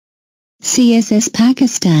CSS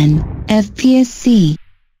Pakistan, FPSC.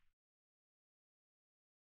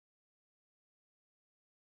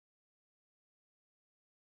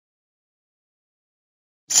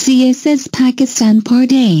 CSS Pakistan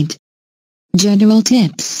Part 8. General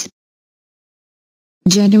Tips.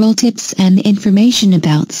 General tips and information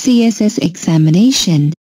about CSS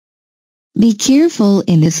examination. Be careful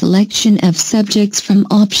in the selection of subjects from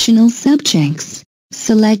optional subjects.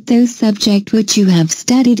 Select those subjects which you have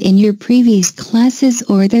studied in your previous classes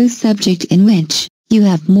or those subjects in which you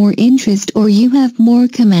have more interest or you have more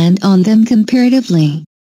command on them comparatively.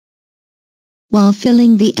 While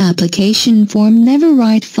filling the application form, never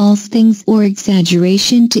write false things or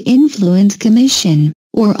exaggeration to influence commission,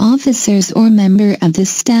 or officers or member of the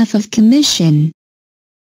staff of commission.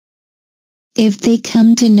 If they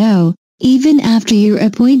come to know, even after your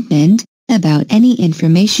appointment, about any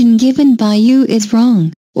information given by you is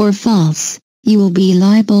wrong, or false, you will be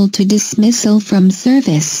liable to dismissal from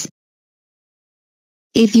service.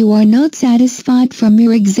 If you are not satisfied from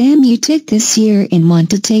your exam you took this year and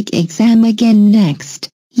want to take exam again next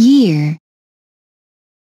year,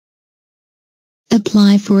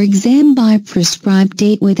 apply for exam by prescribed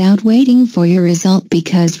date without waiting for your result,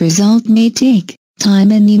 because result may take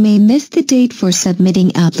time and you may miss the date for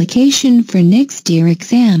submitting application for next year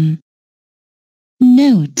exam.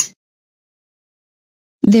 Note: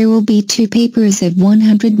 there will be 2 papers of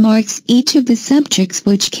 100 marks each of the subjects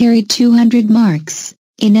which carry 200 marks.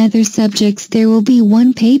 In other subjects there will be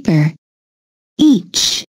 1 paper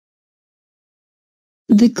each.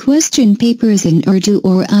 The question papers in Urdu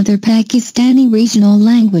or other Pakistani regional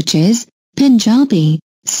languages, Punjabi,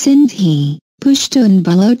 Sindhi, Pashto and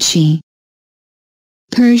Balochi,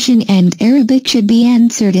 Persian and Arabic should be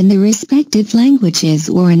answered in the respective languages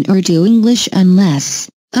or in Urdu English unless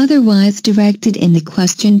otherwise directed in the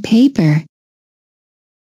question paper.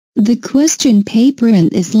 The question paper in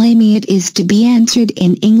Islamiyat is to be answered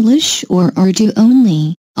in English or Urdu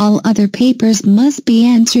only. All other papers must be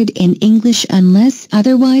answered in English unless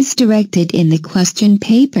otherwise directed in the question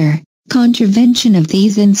paper. Contravention of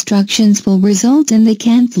these instructions will result in the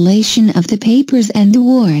cancellation of the papers and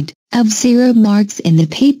award of 0 marks in the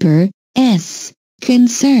paper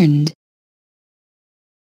concerned.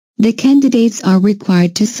 The candidates are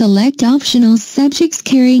required to select optional subjects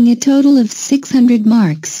carrying a total of 600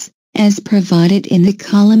 marks, as provided in the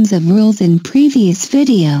columns of rules in previous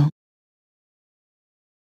video.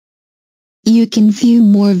 You can view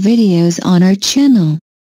more videos on our channel.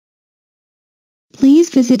 Please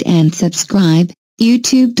visit and subscribe,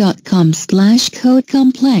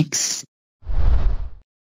 youtube.com/codecomplex.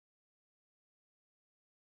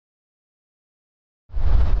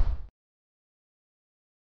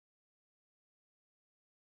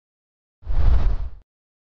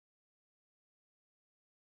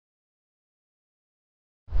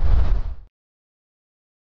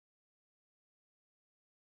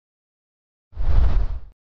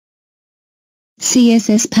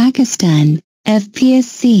 CSS Pakistan,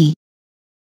 FPSC.